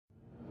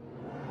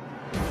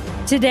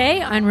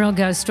Today on Real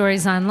Ghost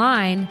Stories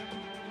Online,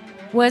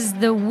 was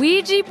the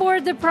Ouija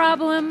board the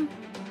problem?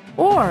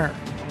 Or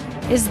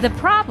is the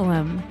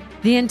problem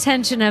the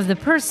intention of the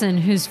person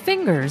whose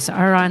fingers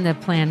are on the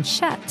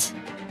planchette?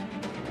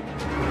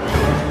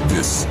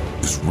 This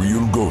is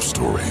Real Ghost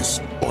Stories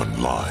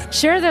Online.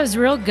 Share those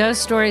real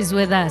ghost stories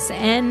with us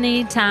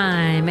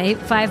anytime.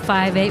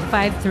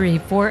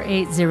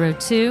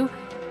 855-853-4802.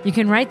 You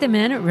can write them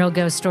in at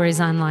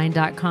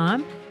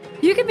realghoststoriesonline.com.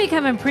 You can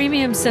become a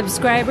premium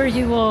subscriber.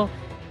 You will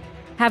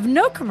have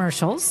no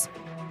commercials.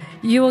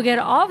 You will get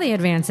all the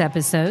advanced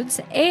episodes,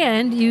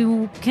 and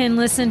you can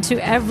listen to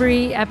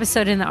every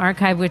episode in the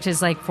archive, which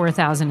is like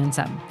 4,000 and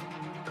some.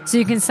 So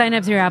you can sign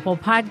up through Apple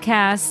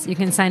Podcasts. You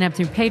can sign up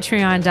through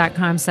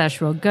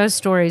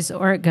patreon.com/realghoststories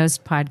or at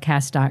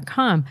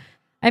ghostpodcast.com.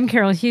 I'm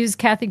Carol Hughes,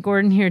 Kathy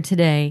Gordon here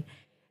today.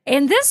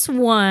 And this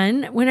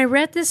one, when I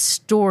read this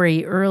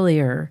story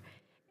earlier,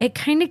 it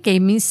kind of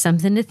gave me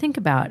something to think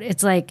about.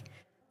 It's like,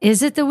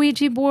 is it the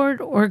Ouija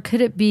board or could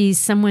it be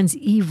someone's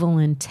evil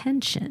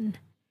intention?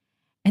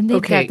 And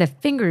they've got the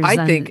fingers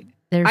on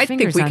their I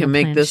fingers. think we on can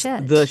the make this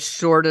planchette. the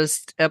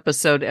shortest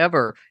episode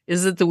ever.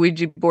 Is it the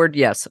Ouija board?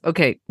 Yes.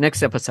 Okay,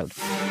 next episode.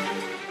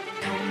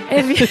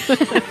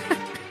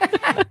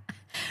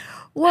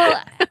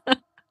 Well,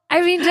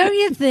 I mean, don't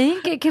you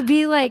think it could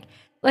be like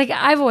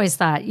I've always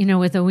thought,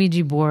 with a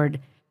Ouija board,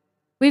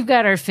 we've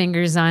got our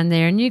fingers on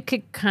there and you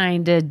could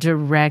kind of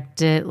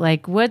direct it.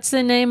 Like, what's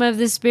the name of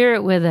the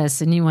spirit with us?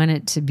 And you want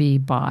it to be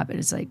Bob. And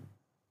it's like,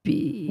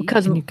 B.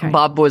 Because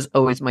Bob was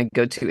always my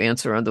go-to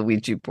answer on the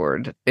Ouija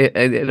board.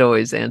 It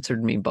always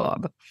answered me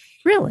Bob.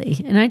 Really?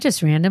 And I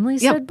just randomly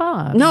said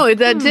Bob. No,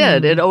 that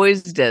did. It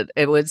always did.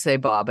 It would say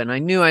Bob. And I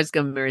knew I was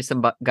going to marry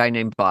some guy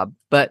named Bob,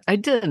 but I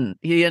didn't.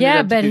 He ended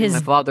up being my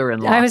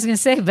father-in-law. I was going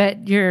to say,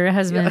 but your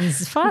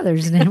husband's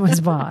father's name was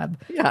Bob.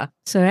 Yeah.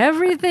 So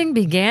everything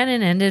began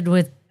and ended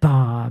with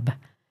Bob.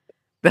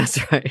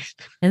 That's right.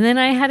 And then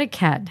I had a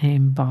cat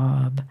named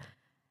Bob.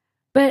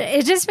 But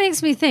it just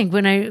makes me think,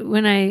 when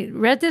I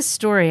read this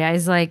story, I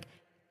was like,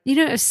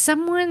 if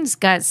someone's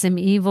got some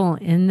evil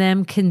in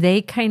them, can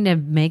they kind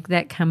of make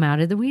that come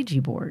out of the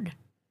Ouija board?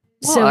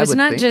 Well, so it's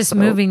not just so.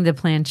 moving the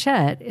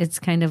planchette. It's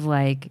kind of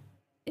like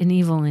an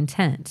evil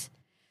intent.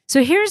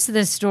 So here's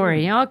the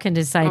story. Y'all can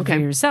decide for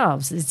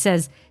yourselves. It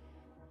says,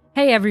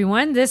 hey,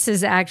 everyone, this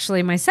is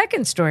actually my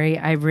second story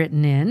I've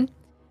written in.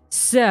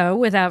 So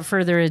without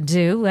further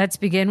ado, let's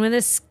begin with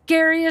the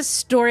scariest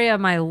story of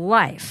my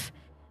life.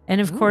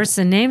 And of course,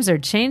 the names are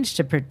changed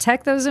to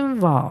protect those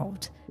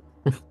involved.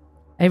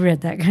 I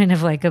read that kind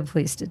of like a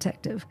police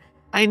detective.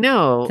 I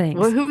know. Thanks.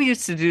 Well, who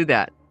used to do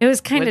that? It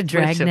was kind of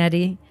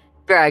Dragnet-y.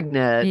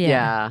 Dragnet,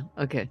 yeah.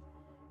 Okay.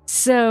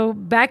 So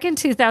back in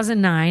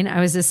 2009,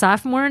 I was a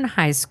sophomore in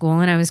high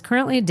school, and I was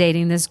currently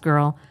dating this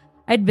girl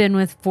I'd been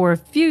with for a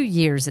few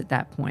years at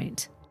that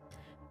point.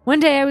 One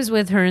day I was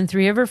with her and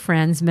three of her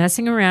friends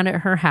messing around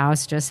at her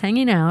house, just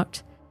hanging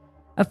out.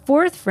 A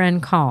fourth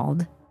friend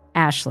called,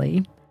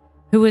 Ashley,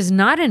 who was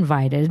not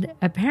invited,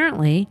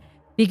 apparently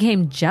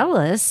became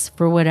jealous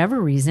for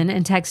whatever reason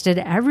and texted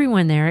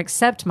everyone there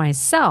except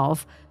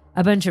myself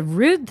a bunch of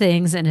rude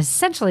things and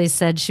essentially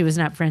said she was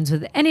not friends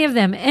with any of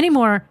them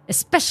anymore,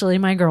 especially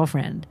my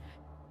girlfriend.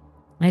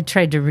 I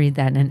tried to read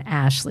that in an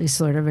Ashley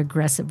sort of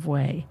aggressive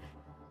way.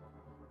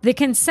 The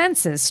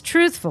consensus,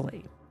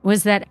 truthfully,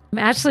 was that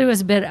Ashley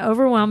was a bit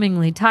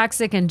overwhelmingly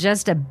toxic and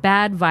just a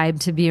bad vibe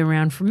to be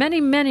around for many,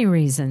 many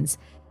reasons.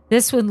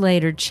 This would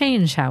later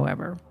change,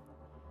 however.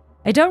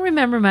 I don't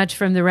remember much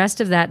from the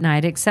rest of that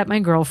night, except my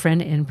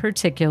girlfriend in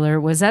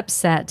particular was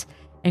upset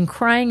and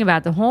crying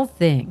about the whole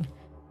thing.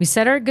 We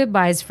said our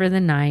goodbyes for the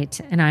night,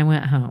 and I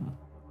went home.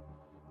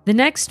 The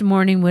next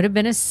morning would have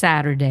been a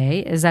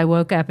Saturday, as I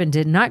woke up and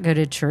did not go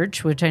to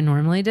church, which I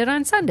normally did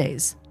on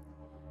Sundays.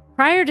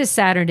 Prior to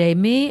Saturday,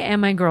 me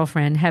and my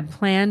girlfriend had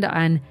planned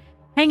on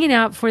hanging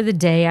out for the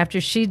day after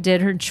she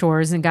did her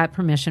chores and got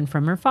permission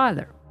from her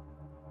father.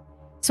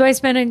 So I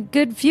spent a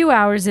good few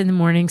hours in the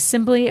morning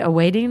simply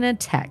awaiting a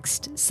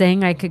text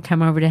saying I could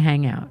come over to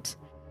hang out.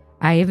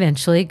 I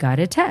eventually got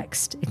a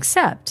text,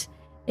 except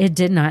it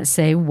did not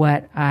say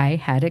what I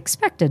had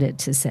expected it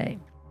to say.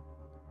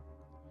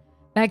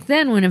 Back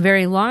then, when a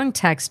very long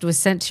text was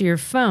sent to your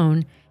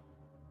phone,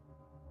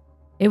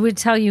 it would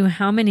tell you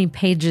how many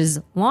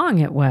pages long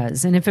it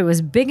was, and if it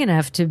was big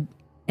enough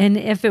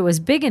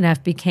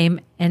became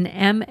an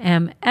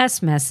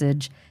MMS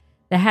message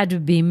that had to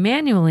be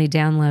manually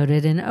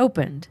downloaded and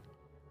opened.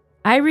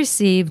 I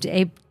received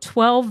a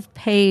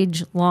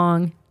 12-page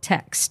long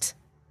text.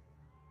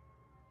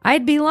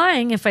 I'd be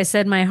lying if I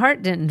said my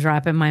heart didn't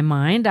drop in my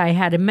mind. I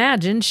had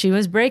imagined she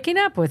was breaking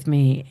up with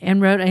me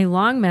and wrote a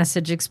long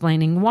message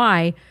explaining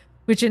why,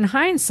 which in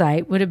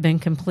hindsight would have been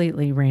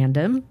completely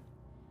random.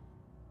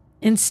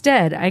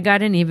 Instead, I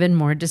got an even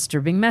more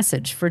disturbing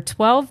message. For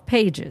 12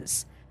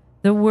 pages,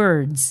 the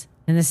words,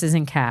 and this is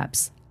in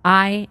caps,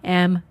 I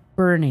am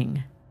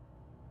burning,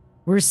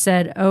 were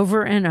said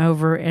over and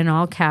over in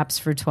all caps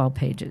for 12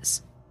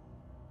 pages.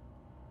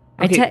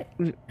 Okay,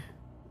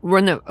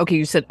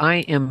 you said I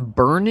am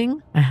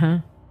burning?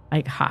 Uh-huh.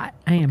 like hot.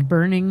 I am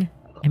burning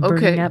and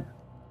burning up.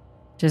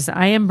 Just,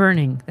 I am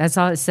burning. That's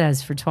all it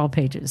says for 12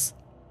 pages.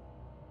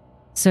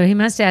 So he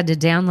must have had to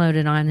download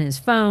it on his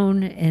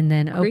phone and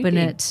then open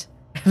it.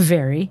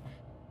 Very.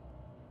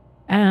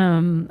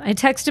 I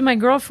texted my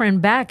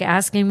girlfriend back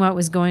asking what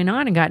was going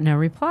on and got no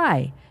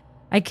reply.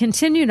 I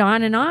continued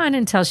on and on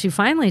until she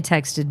finally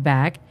texted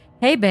back,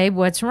 "Hey, babe,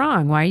 what's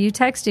wrong? Why are you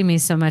texting me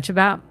so much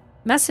about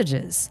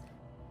messages?"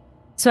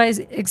 So I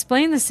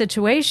explained the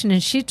situation,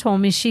 and she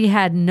told me she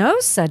had no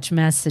such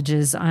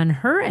messages on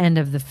her end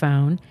of the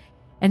phone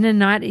and had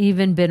not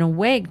even been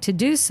awake to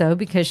do so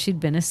because she'd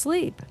been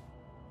asleep.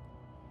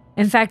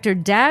 In fact, her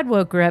dad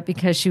woke her up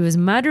because she was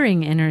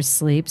muttering in her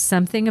sleep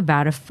something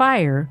about a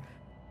fire,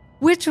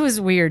 which was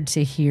weird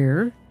to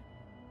hear.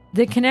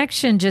 The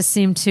connection just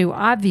seemed too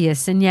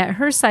obvious, and yet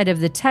her side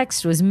of the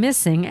text was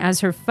missing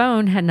as her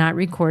phone had not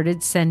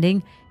recorded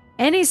sending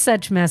any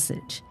such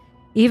message,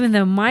 even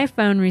though my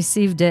phone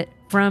received it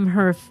from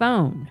her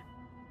phone.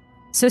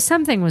 So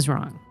something was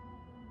wrong.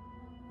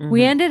 Mm-hmm.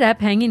 We ended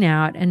up hanging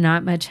out and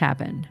not much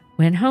happened.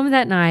 Went home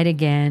that night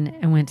again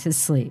and went to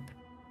sleep.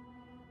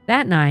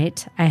 That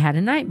night, I had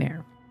a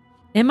nightmare.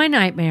 In my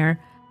nightmare,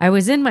 I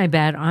was in my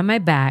bed on my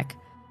back,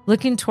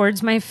 looking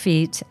towards my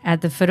feet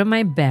at the foot of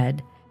my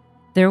bed.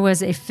 There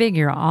was a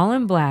figure all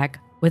in black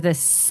with a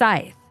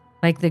scythe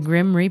like the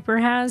Grim Reaper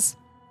has.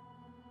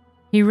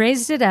 He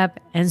raised it up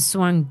and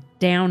swung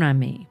down on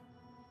me.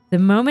 The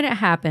moment it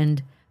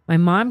happened, my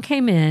mom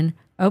came in,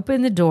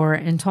 opened the door,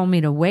 and told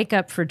me to wake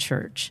up for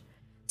church.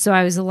 So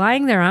I was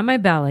lying there on my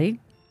belly,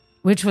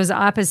 which was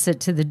opposite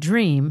to the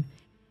dream,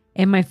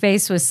 and my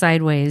face was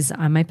sideways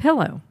on my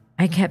pillow.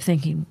 I kept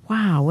thinking,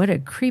 wow, what a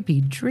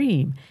creepy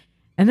dream.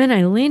 And then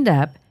I leaned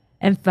up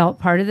and felt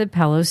part of the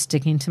pillow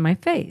sticking to my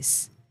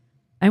face.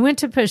 I went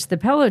to push the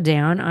pillow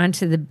down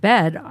onto the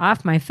bed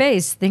off my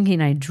face,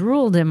 thinking I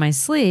drooled in my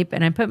sleep,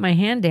 and I put my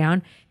hand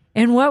down,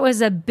 and what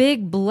was a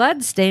big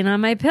blood stain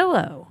on my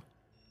pillow?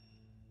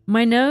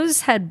 My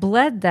nose had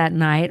bled that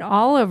night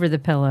all over the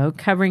pillow,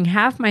 covering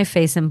half my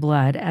face in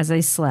blood as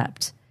I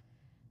slept.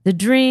 The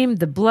dream,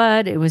 the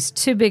blood, it was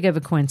too big of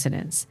a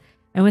coincidence.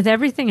 And with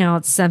everything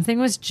else, something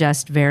was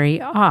just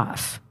very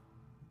off.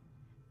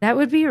 That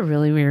would be a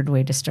really weird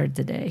way to start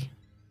the day.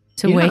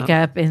 To wake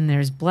up and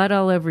there's blood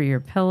all over your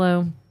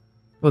pillow.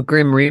 Well,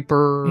 Grim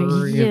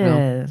Reaper.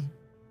 Yeah.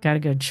 Got to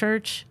go to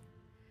church.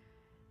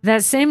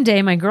 That same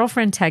day, my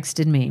girlfriend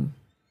texted me.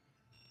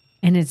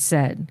 And it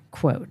said,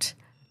 quote,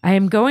 "I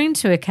am going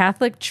to a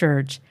Catholic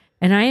church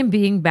and I am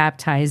being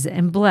baptized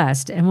and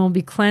blessed and will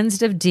be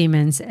cleansed of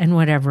demons and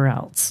whatever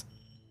else."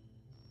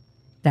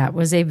 That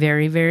was a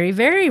very, very,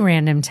 very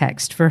random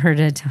text for her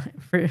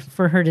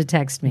to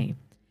text me.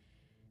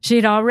 She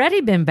had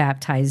already been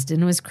baptized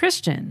and was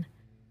Christian.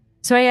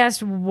 So I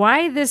asked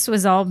why this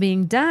was all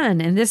being done,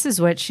 and this is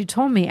what she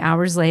told me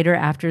hours later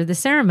after the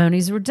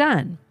ceremonies were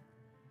done.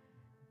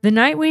 The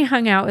night we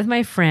hung out with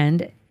my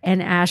friend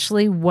and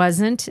Ashley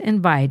wasn't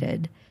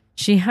invited,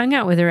 she hung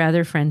out with her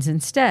other friends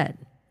instead.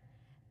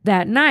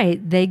 That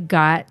night, they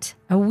got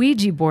a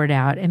Ouija board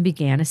out and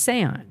began a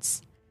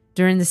seance.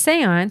 During the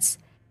seance,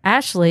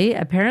 Ashley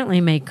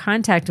apparently made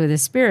contact with a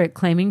spirit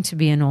claiming to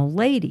be an old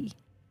lady.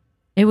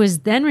 It was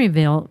then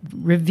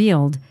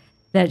revealed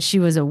that she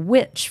was a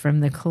witch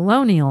from the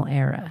colonial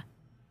era.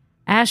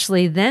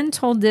 Ashley then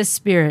told this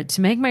spirit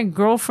to make my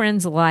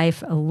girlfriend's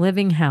life a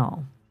living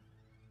hell.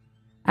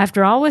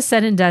 After all was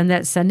said and done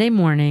that Sunday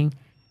morning,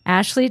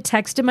 Ashley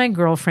texted my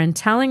girlfriend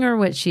telling her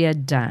what she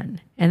had done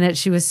and that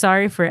she was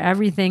sorry for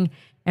everything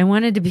and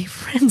wanted to be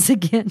friends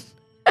again.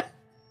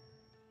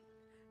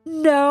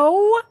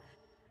 No,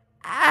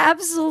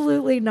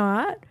 absolutely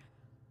not.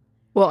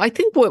 Well, I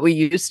think what we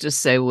used to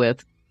say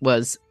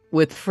was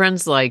with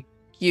friends like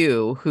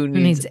you who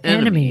needs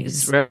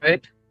enemies,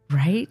 right?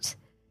 Right.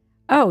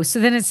 Oh,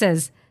 so then it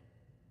says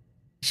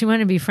she wanted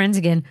to be friends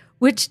again,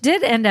 which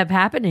did end up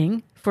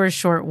happening for a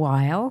short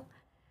while.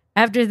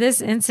 After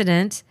this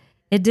incident,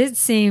 it did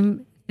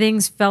seem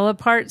things fell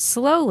apart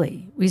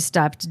slowly. We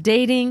stopped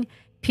dating.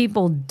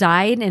 People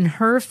died in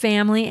her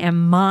family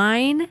and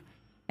mine,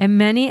 and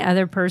many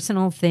other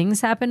personal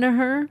things happened to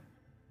her.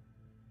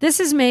 This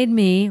has made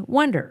me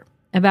wonder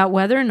about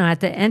whether or not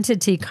the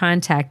entity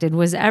contacted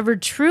was ever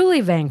truly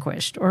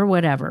vanquished or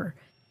whatever.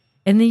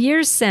 In the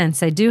years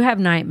since, I do have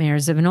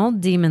nightmares of an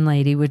old demon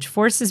lady which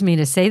forces me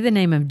to say the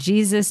name of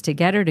Jesus to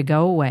get her to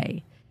go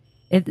away.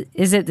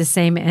 Is it the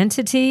same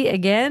entity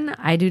again?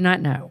 I do not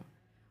know.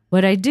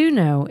 What I do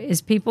know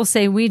is people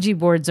say Ouija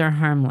boards are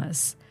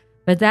harmless,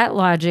 but that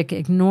logic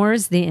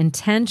ignores the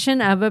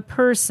intention of a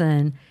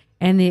person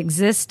and the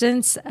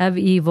existence of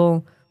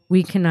evil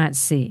we cannot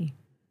see.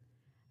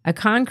 A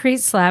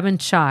concrete slab and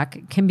chalk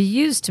can be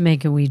used to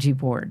make a Ouija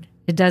board.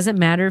 It doesn't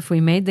matter if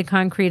we made the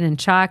concrete and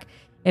chalk.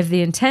 If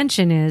the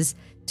intention is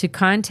to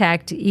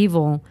contact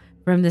evil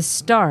from the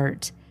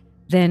start,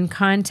 then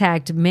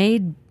contact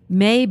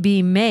may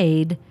be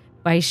made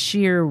by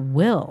sheer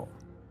will.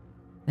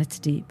 That's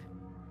deep.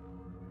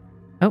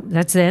 Oh,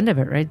 that's the end of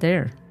it right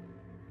there.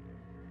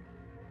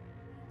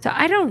 So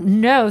I don't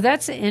know.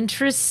 That's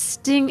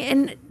interesting.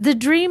 And the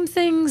dream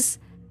things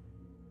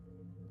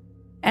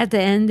at the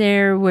end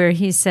there where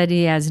he said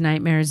he has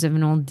nightmares of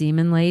an old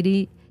demon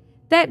lady,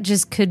 that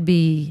just could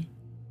be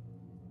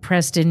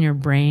pressed in your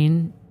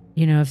brain.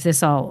 You know, if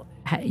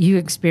you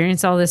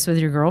experience all this with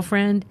your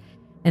girlfriend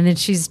and then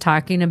she's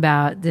talking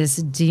about this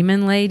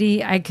demon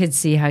lady, I could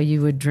see how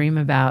you would dream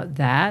about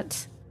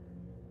that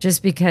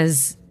just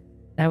because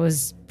that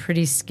was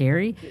pretty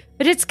scary.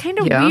 But it's kind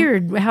of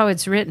weird how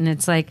it's written.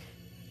 It's like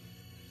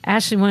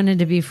Ashley wanted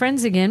to be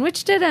friends again,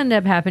 which did end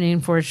up happening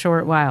for a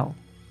short while.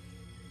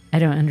 I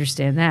don't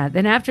understand that.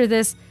 Then after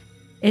this,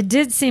 it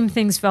did seem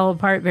things fell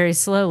apart very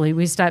slowly.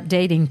 We stopped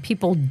dating.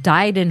 People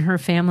died in her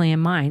family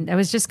and mine. That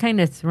was just kind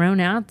of thrown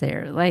out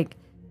there. Like,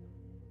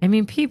 I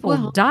mean,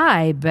 people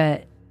die,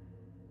 but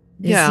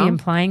is he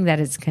implying that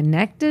it's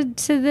connected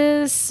to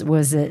this?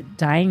 Was it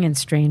dying in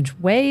strange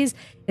ways?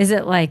 Is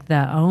it like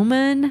the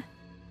Omen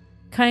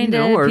kind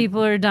of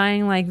people are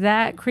dying like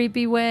that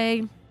creepy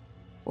way?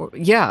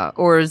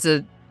 Or is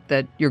it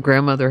that your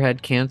grandmother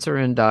had cancer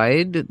and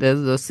died?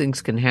 Those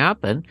things can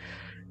happen.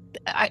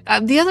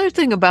 The other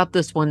thing about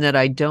this one that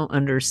I don't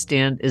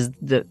understand is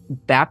the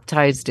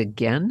baptized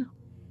again.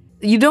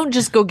 You don't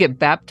just go get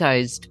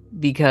baptized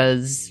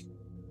because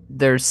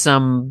there's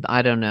some,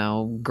 I don't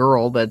know,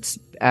 girl that's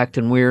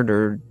acting weird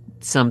or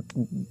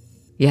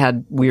you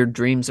had weird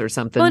dreams or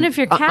something. Well, and if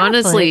you're Catholic,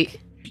 honestly,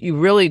 you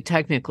really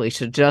technically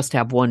should just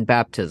have one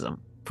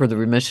baptism for the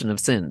remission of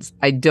sins.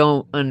 I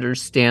don't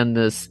understand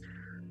this,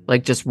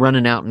 like just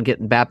running out and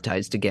getting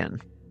baptized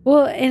again.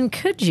 Well, and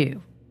could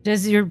you?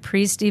 Does your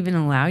priest even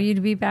allow you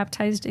to be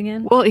baptized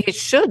again? Well, he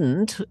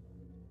shouldn't.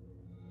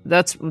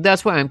 That's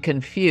why I'm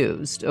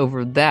confused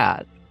over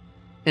that.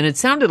 And it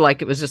sounded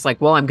like it was just like,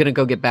 well, I'm going to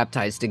go get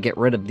baptized to get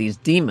rid of these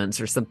demons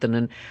or something.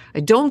 And I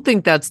don't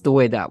think that's the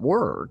way that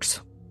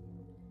works.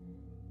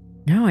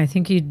 No, I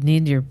think you'd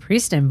need your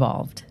priest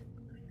involved.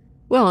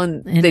 Well,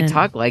 and they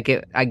talk like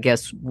it, I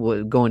guess,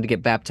 going to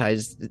get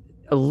baptized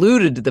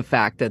alluded to the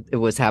fact that it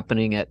was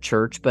happening at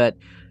church, but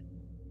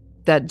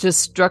that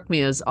just struck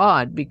me as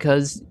odd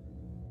because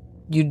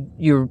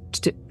you're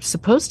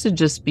supposed to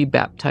just be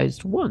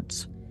baptized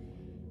once.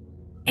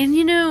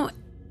 And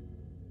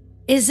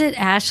is it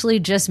Ashley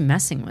just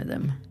messing with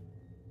him?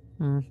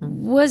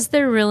 Mm-hmm. Was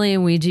there really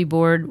a Ouija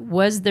board?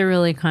 Was there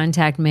really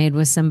contact made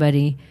with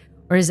somebody?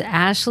 Or is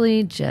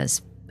Ashley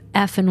just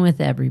effing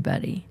with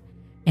everybody?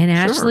 And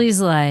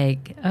Ashley's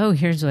like, oh,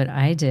 here's what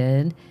I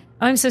did.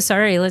 Oh, I'm so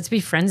sorry. Let's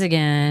be friends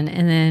again.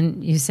 And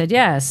then you said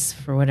yes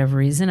for whatever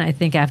reason. I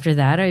think after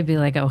that, I'd be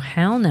like, oh,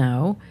 hell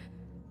no.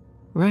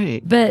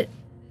 Right. But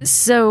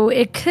so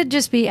it could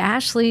just be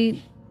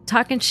Ashley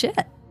talking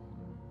shit.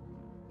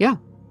 Yeah.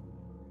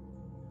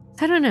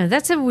 I don't know.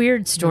 That's a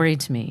weird story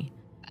to me.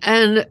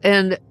 And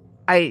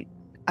I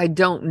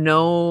don't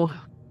know.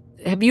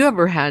 Have you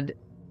ever had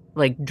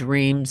like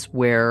dreams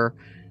where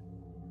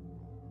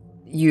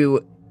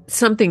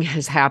something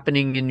is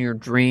happening in your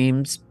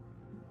dreams,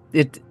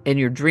 and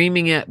you're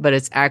dreaming it, but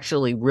it's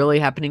actually really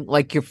happening?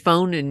 Like your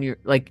phone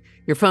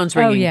your phone's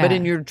ringing, but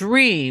in your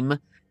dream,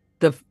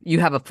 you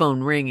have a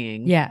phone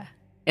ringing. Yeah.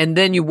 And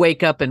then you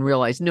wake up and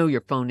realize, no,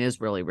 your phone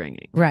is really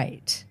ringing.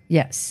 Right.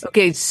 Yes.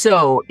 Okay,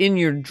 so in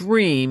your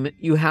dream,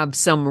 you have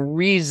some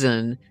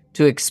reason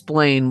to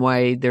explain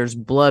why there's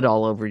blood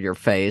all over your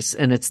face,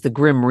 and it's the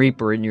Grim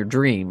Reaper in your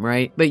dream,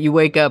 right? But you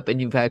wake up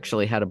and you've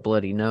actually had a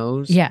bloody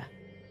nose. Yeah.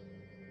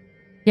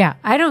 Yeah.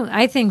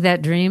 I think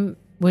that dream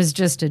was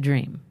just a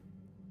dream.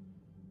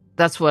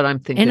 That's what I'm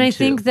thinking, and I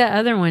think the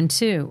other one,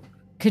 too,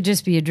 could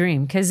just be a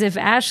dream. Because if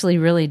Ashley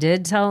really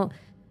did tell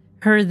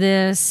her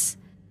this...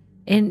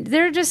 And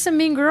there are just some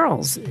mean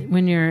girls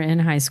when you're in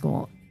high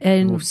school.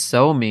 And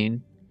so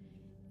mean.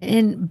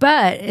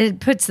 But it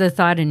puts the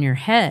thought in your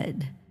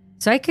head.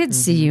 So I could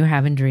see you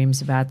having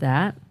dreams about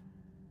that.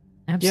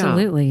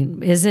 Absolutely.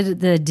 Yeah. Is it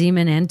the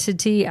demon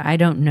entity? I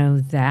don't know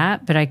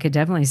that, but I could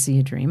definitely see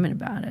you dreaming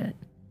about it.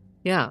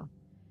 Yeah.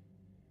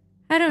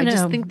 I don't know. I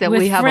just think that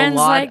we have a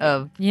lot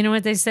of... You know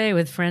what they say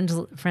with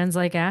friends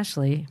like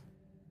Ashley?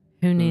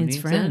 Who needs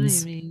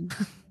friends?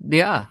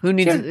 Yeah. Who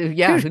needs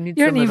You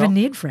don't even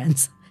need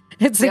friends.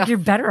 It's like you're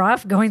better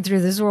off going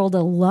through this world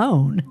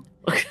alone.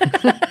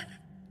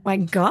 My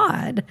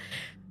God.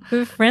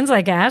 With friends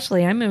like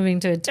Ashley, I'm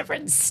moving to a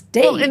different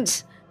state. Well,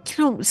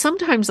 and,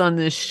 sometimes on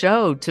this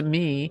show, to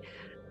me,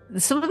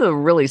 some of the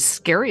really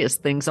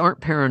scariest things aren't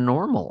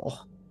paranormal.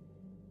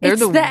 They're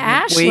the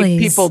way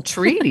people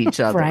treat each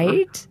other.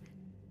 Right?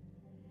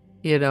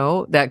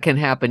 That can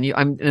happen.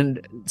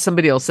 And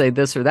somebody will say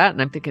this or that,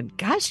 and I'm thinking,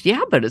 gosh,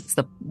 yeah, but it's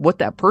what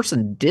that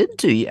person did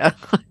to you.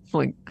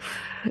 Like,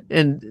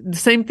 and the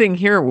same thing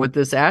here with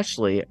this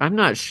Ashley. I'm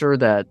not sure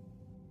that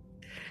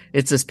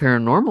it's as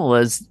paranormal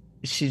as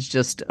she's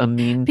just a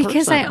mean person.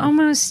 Because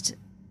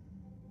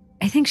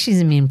I think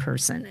she's a mean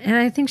person, and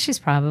I think she's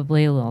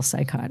probably a little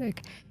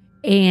psychotic.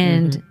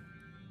 And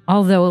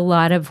although a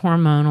lot of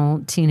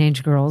hormonal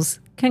teenage girls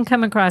can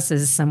come across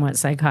as somewhat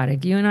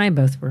psychotic, you and I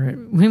both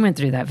we went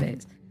through that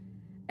phase.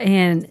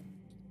 And,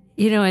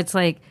 it's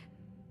like,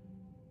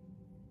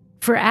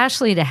 for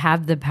Ashley to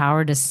have the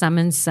power to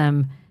summon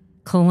some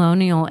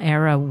colonial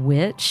era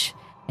witch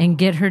and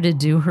get her to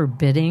do her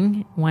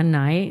bidding one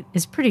night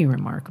is pretty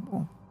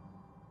remarkable.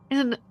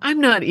 And I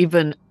am not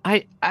even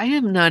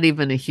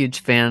a huge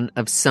fan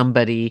of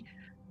somebody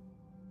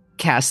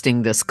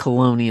casting this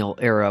colonial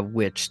era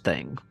witch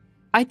thing.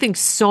 I think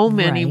so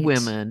many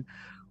women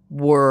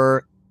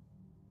were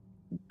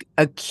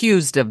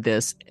accused of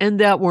this and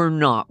that were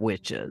not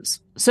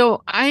witches.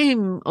 So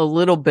I'm a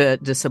little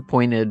bit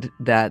disappointed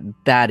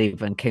that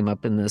even came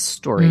up in this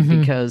story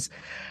because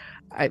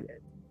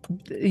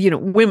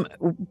women,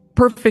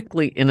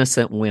 perfectly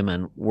innocent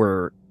women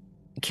were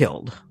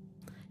killed.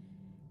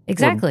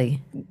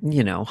 Exactly.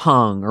 Or,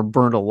 hung or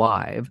burnt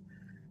alive.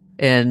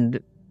 And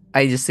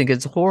I just think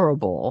it's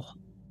horrible.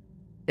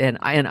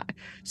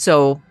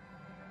 So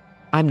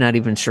I'm not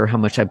even sure how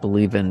much I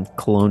believe in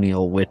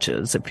colonial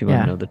witches, if you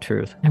want to know the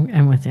truth.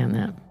 I'm with you on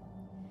that.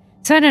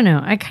 So I don't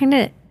know.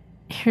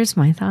 Here's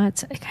my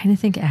thoughts. I kind of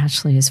think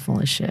Ashley is full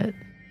of shit.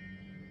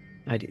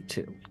 I do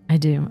too. I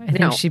do. I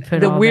think she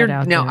put all that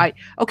out there.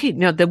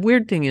 Now the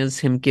weird thing is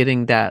him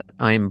getting that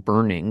 "I'm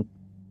burning"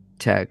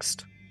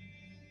 text,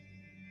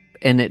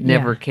 and it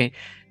never came.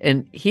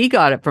 And he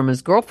got it from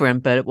his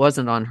girlfriend, but it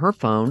wasn't on her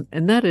phone,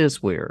 and that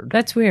is weird.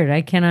 That's weird.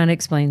 I cannot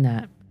explain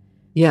that.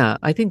 Yeah,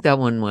 I think that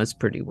one was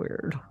pretty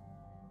weird.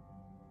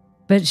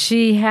 But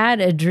she had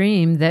a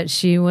dream that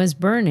she was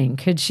burning.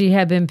 Could she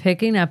have been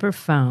picking up her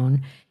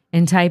phone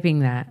and typing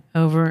that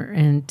over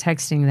and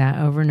texting that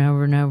over and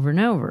over and over and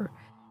over?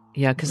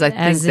 Yeah, because I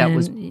think that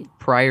was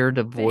prior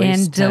to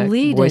voice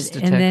and voice to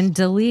text. And then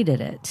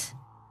deleted it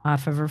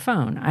off of her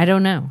phone. I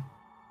don't know.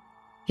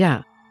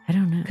 Yeah. I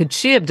don't know. Could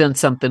she have done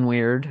something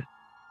weird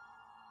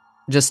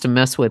just to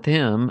mess with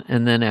him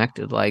and then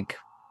acted like,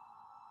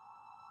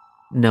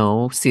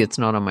 no, see, it's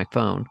not on my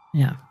phone?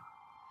 Yeah.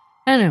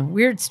 I don't know.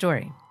 Weird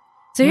story.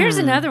 So here's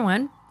another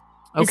one.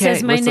 It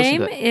says, my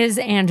name is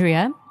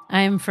Andrea.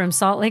 I am from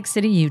Salt Lake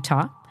City,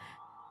 Utah.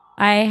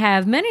 I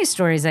have many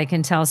stories I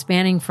can tell,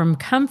 spanning from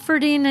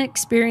comforting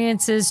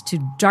experiences to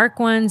dark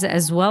ones,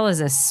 as well as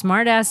a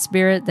smart-ass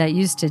spirit that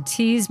used to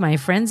tease my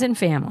friends and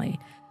family.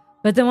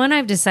 But the one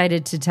I've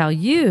decided to tell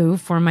you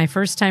for my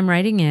first time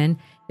writing in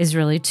is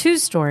really two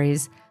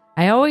stories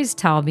I always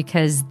tell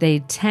because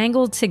they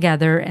tangle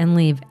together and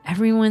leave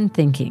everyone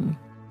thinking.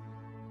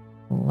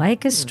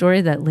 Like a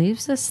story that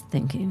leaves us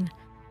thinking.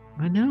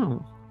 I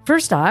know.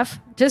 First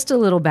off, just a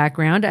little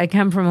background. I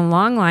come from a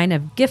long line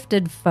of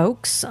gifted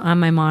folks on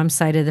my mom's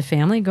side of the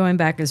family, going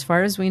back as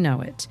far as we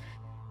know it.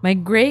 My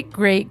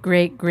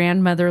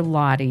great-great-great-grandmother,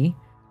 Lottie,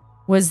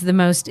 was the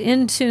most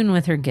in tune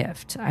with her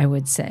gift, I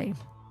would say.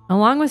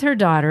 Along with her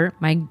daughter,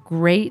 my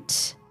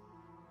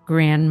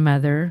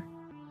great-grandmother,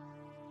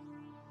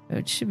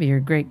 it should be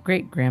her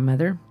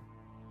great-great-grandmother.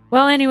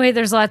 Well, anyway,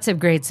 there's lots of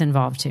greats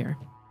involved here.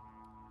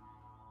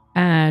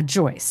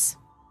 Joyce.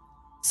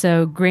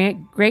 So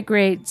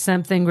great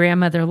something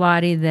grandmother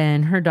Lottie,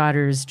 then her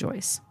daughter is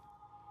Joyce.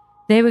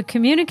 They would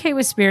communicate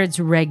with spirits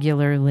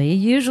regularly,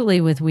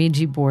 usually with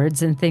Ouija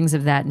boards and things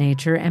of that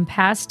nature, and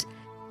passed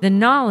the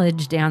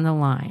knowledge down the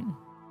line.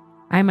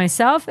 I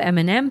myself am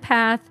an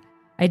empath.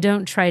 I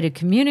don't try to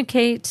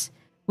communicate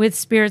with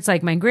spirits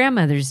like my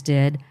grandmothers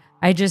did.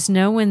 I just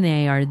know when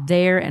they are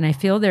there and I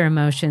feel their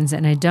emotions,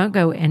 and I don't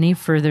go any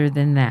further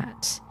than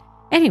that.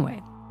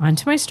 Anyway, on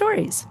to my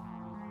stories.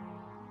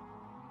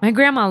 My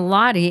grandma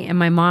Lottie and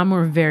my mom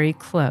were very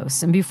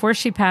close, and before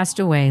she passed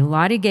away,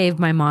 Lottie gave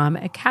my mom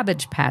a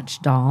Cabbage Patch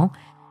doll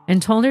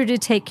and told her to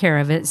take care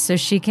of it so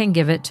she can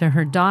give it to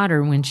her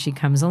daughter when she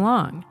comes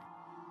along.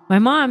 My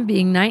mom,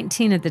 being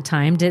 19 at the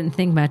time, didn't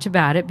think much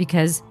about it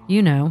because,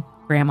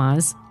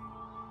 grandmas.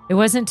 It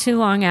wasn't too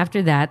long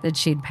after that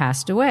she'd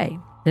passed away.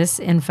 This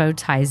info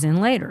ties in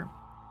later.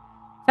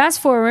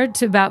 Fast forward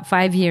to about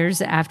 5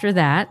 years after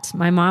that,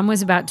 my mom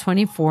was about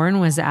 24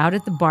 and was out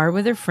at the bar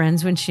with her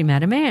friends when she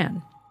met a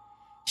man.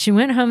 She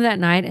went home that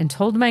night and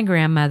told my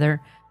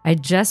grandmother, I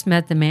just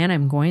met the man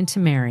I'm going to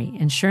marry,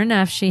 and sure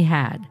enough, she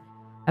had.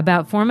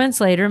 About 4 months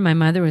later, my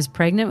mother was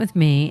pregnant with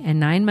me, and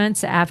 9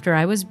 months after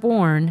I was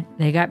born,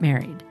 they got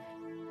married.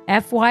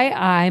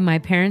 FYI, my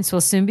parents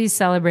will soon be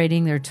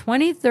celebrating their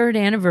 23rd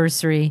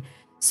anniversary,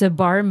 so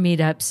bar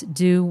meetups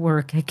do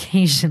work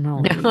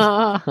occasionally.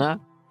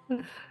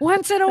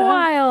 Once in a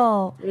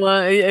while.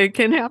 Well, it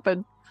can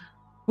happen.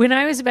 When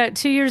I was about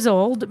 2 years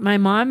old, my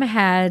mom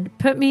had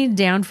put me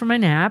down for my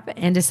nap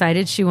and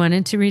decided she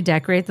wanted to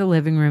redecorate the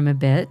living room a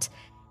bit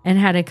and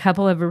had a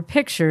couple of her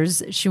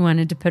pictures she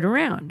wanted to put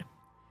around.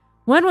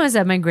 One was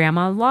of my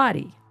grandma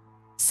Lottie.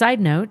 Side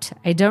note,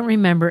 I don't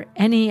remember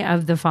any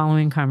of the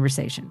following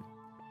conversation.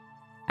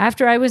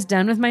 After I was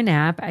done with my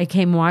nap, I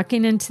came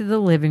walking into the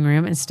living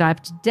room and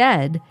stopped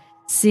dead,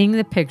 seeing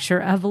the picture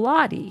of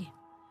Lottie.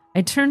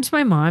 I turned to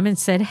my mom and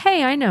said,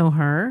 "Hey, I know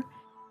her."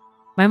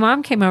 My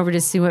mom came over to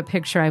see what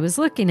picture I was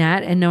looking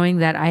at, and knowing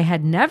that I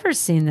had never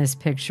seen this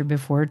picture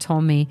before,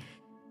 told me,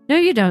 "No,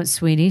 you don't,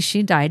 sweetie.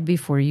 She died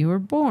before you were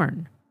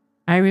born."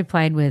 I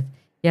replied with,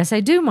 "Yes, I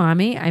do,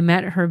 Mommy. I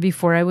met her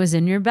before I was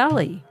in your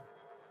belly."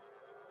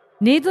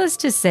 Needless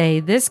to say,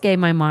 this gave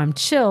my mom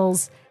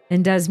chills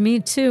and does me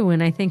too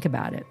when I think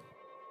about it.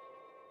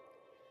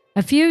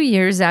 A few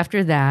years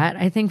after that,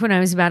 I think when I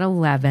was about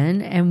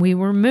 11 and we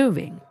were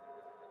moving.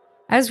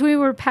 As we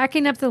were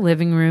packing up the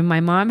living room,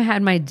 my mom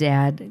had my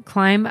dad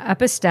climb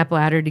up a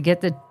stepladder to get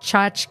the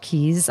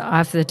tchotchkes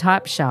off the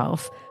top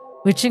shelf,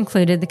 which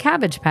included the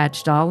Cabbage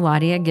Patch doll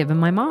Lottie had given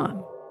my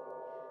mom.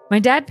 My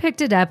dad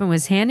picked it up and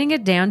was handing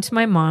it down to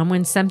my mom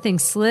when something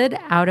slid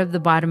out of the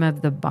bottom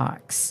of the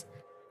box.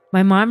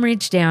 My mom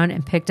reached down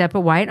and picked up a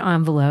white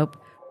envelope,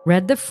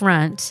 read the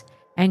front,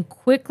 and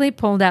quickly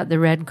pulled out the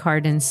red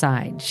card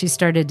inside. She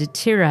started to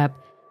tear up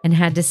and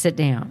had to sit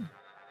down.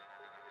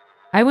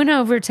 I went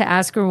over to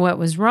ask her what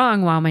was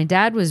wrong while my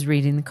dad was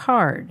reading the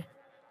card.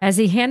 As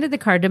he handed the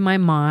card to my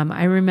mom,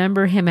 I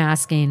remember him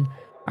asking,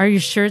 "Are you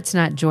sure it's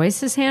not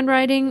Joyce's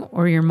handwriting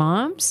or your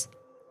mom's?"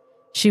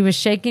 She was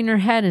shaking her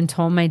head and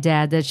told my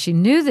dad that she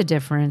knew the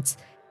difference,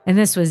 and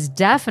this was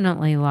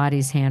definitely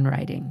Lottie's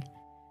handwriting.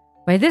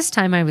 By this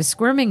time, I was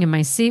squirming in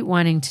my seat,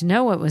 wanting to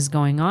know what was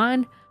going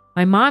on.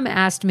 My mom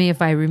asked me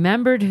if I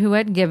remembered who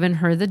had given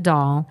her the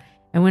doll,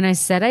 and when I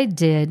said I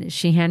did,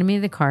 she handed me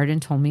the card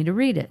and told me to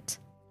read it.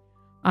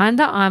 On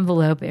the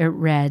envelope, it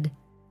read,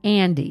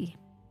 Andy.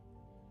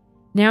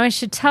 Now, I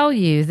should tell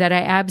you that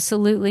I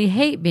absolutely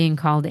hate being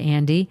called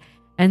Andy,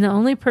 and the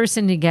only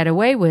person to get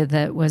away with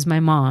it was my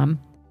mom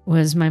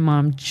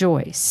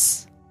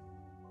Joyce.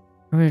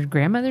 Or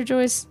grandmother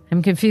Joyce?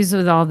 I'm confused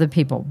with all the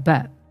people,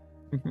 but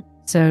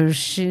so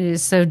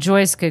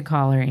Joyce could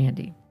call her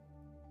Andy.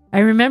 I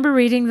remember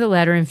reading the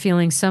letter and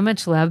feeling so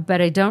much love,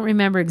 but I don't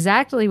remember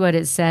exactly what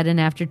it said, and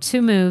after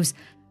 2 moves,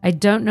 I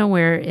don't know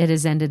where it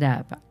has ended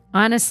up.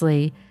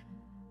 Honestly,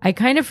 I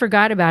kind of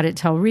forgot about it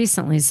till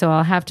recently, so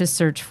I'll have to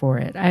search for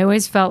it. I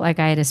always felt like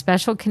I had a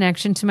special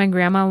connection to my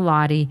grandma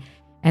Lottie,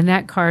 and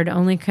that card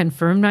only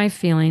confirmed my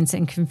feelings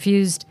and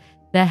confused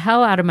the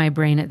hell out of my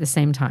brain at the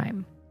same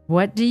time.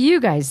 What do you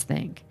guys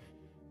think?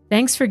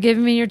 Thanks for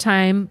giving me your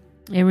time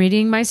and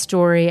reading my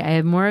story. I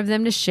have more of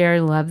them to share.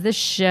 Love the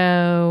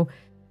show.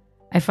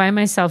 I find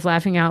myself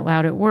laughing out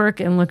loud at work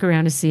and look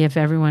around to see if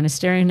everyone is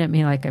staring at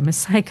me like I'm a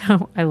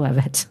psycho. I love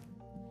it.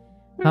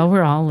 Well,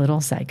 we're all little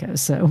psychos,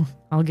 so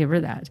I'll give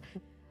her that.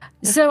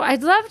 So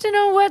I'd love to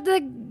know what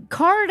the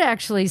card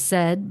actually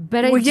said,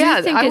 but I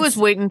was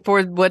waiting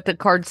for what the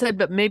card said,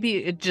 but maybe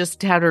it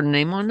just had her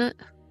name on it.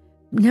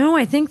 No,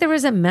 I think there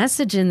was a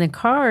message in the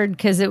card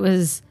because it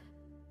was,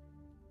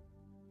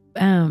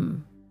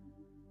 so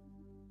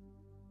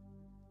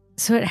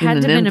it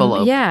had to have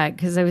been,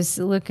 because I was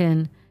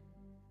looking.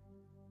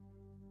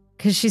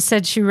 Because she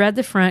said she read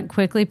the front,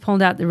 quickly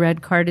pulled out the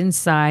red card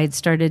inside,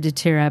 started to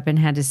tear up, and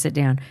had to sit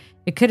down.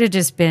 It could have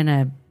just been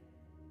a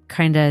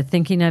kind of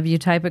thinking of you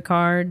type of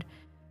card.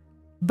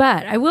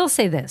 But I will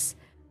say this.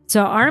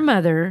 So our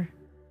mother,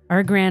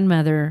 our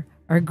grandmother,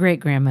 our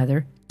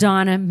great-grandmother,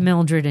 Donna,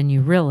 Mildred, and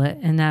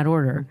Urilla, in that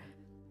order.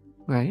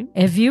 Right.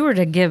 If you were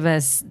to give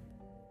us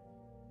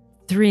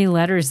 3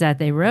 letters that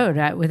they wrote,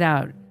 I would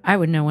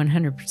know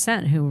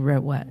 100% who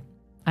wrote what.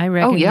 I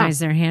recognize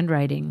their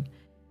handwriting.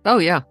 Oh,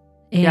 yeah.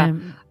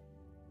 And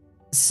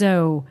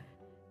so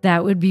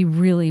that would be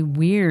really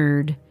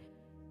weird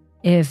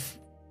if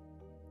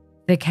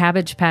the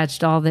Cabbage Patch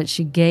doll that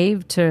she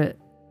gave to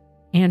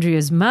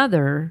Andrea's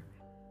mother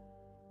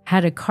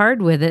had a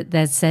card with it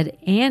that said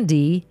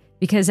Andy,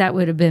 because that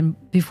would have been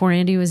before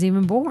Andy was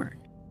even born.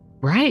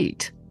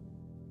 Right.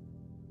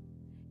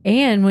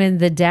 And when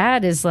the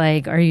dad is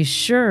like, "Are you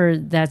sure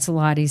that's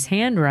Lottie's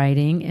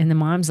handwriting?" And the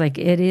mom's like,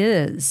 "It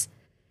is."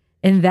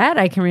 And that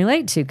I can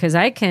relate to, because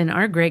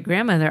our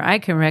great-grandmother, I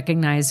can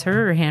recognize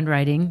her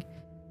handwriting.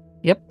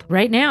 Yep.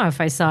 Right now, if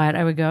I saw it,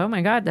 I would go, "Oh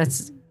my God,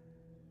 that's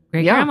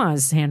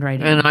great-grandma's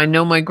handwriting." And I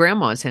know my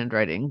grandma's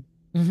handwriting.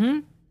 Mm-hmm.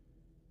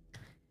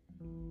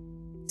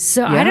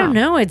 So I don't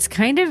know. It's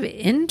kind of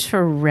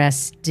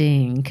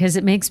interesting because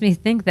it makes me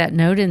think that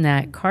note in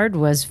that card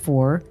was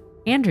for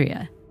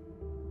Andrea.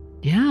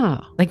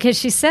 Yeah. Because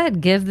she said,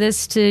 "Give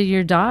this to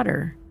your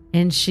daughter."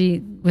 And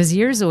she was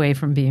years away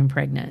from being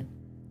pregnant.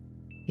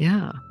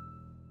 Yeah.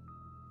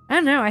 I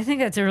don't know. I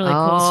think that's a really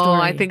cool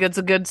story. I think it's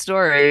a good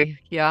story.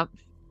 Yeah.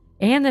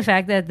 And the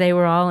fact that they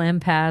were all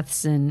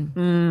empaths and...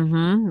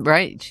 Mm-hmm.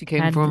 Right. She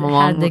came from a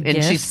long...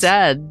 And she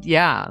said,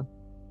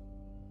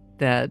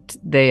 that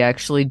they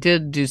actually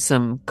did do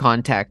some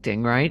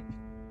contacting, right?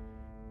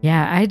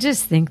 Yeah, I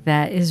just think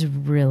that is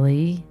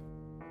really...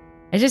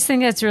 I just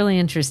think that's really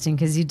interesting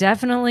because you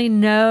definitely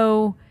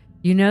know,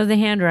 the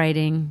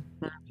handwriting.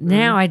 Mm-hmm.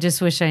 Now I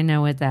just wish I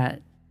know what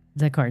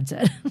the card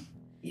said.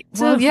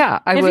 So,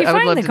 I would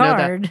love to know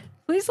that.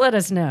 Please let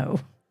us know.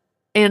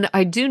 And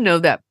I do know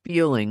that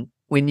feeling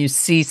when you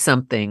see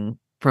something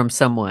from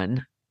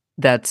someone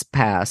that's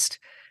passed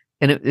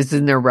and it is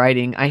in their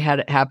writing. I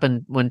had it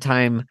happen one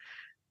time,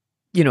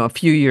 a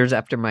few years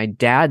after my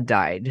dad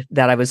died,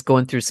 that I was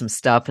going through some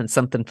stuff and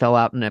something fell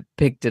out and I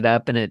picked it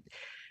up and it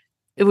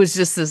was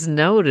just this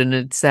note and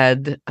it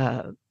said,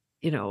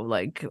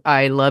 like,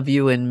 "I love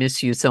you and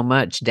miss you so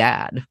much,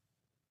 Dad."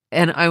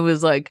 And I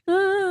was like,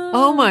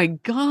 oh my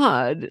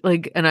God.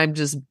 Like, and I'm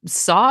just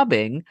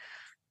sobbing,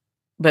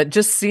 but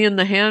just seeing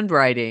the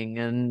handwriting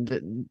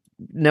and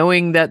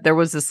knowing that there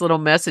was this little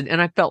message.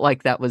 And I felt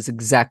like that was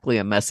exactly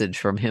a message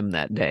from him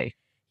that day.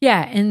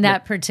 Yeah, and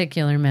that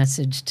particular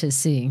message to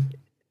see.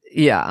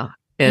 Yeah.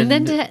 And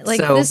then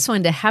this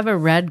one, to have a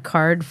red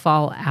card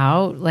fall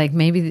out, like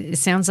maybe it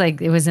sounds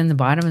like it was in the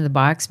bottom of the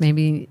box.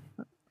 Maybe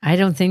I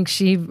don't think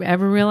she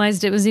ever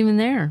realized it was even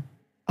there.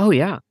 Oh,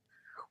 yeah.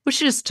 Well,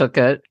 she just took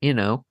it,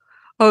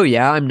 Oh,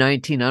 yeah, I'm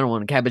 19. I don't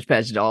want a Cabbage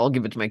Patch doll. I'll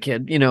give it to my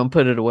kid, and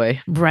put it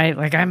away. Right.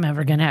 Like, I'm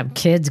never going to have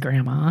kids,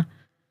 Grandma.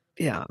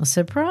 Yeah. Well,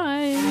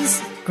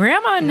 surprise.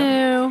 Grandma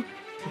knew.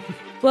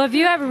 Well, if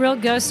you have a real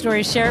ghost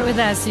story, share it with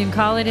us. You can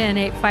call it in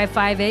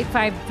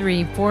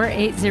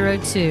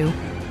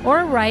 855-853-4802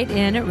 or write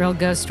in at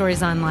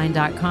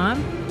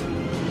realghoststoriesonline.com.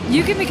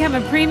 You can become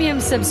a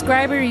premium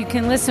subscriber. You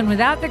can listen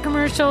without the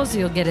commercials.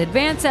 You'll get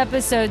advanced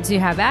episodes. You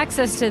have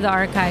access to the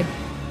archive.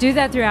 Do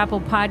that through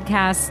Apple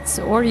Podcasts,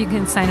 or you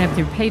can sign up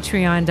through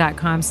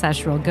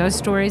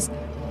patreon.com/realghoststories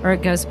or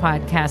at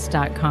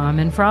ghostpodcast.com.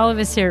 And for all of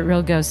us here at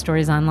Real Ghost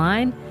Stories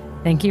Online,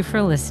 thank you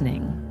for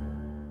listening.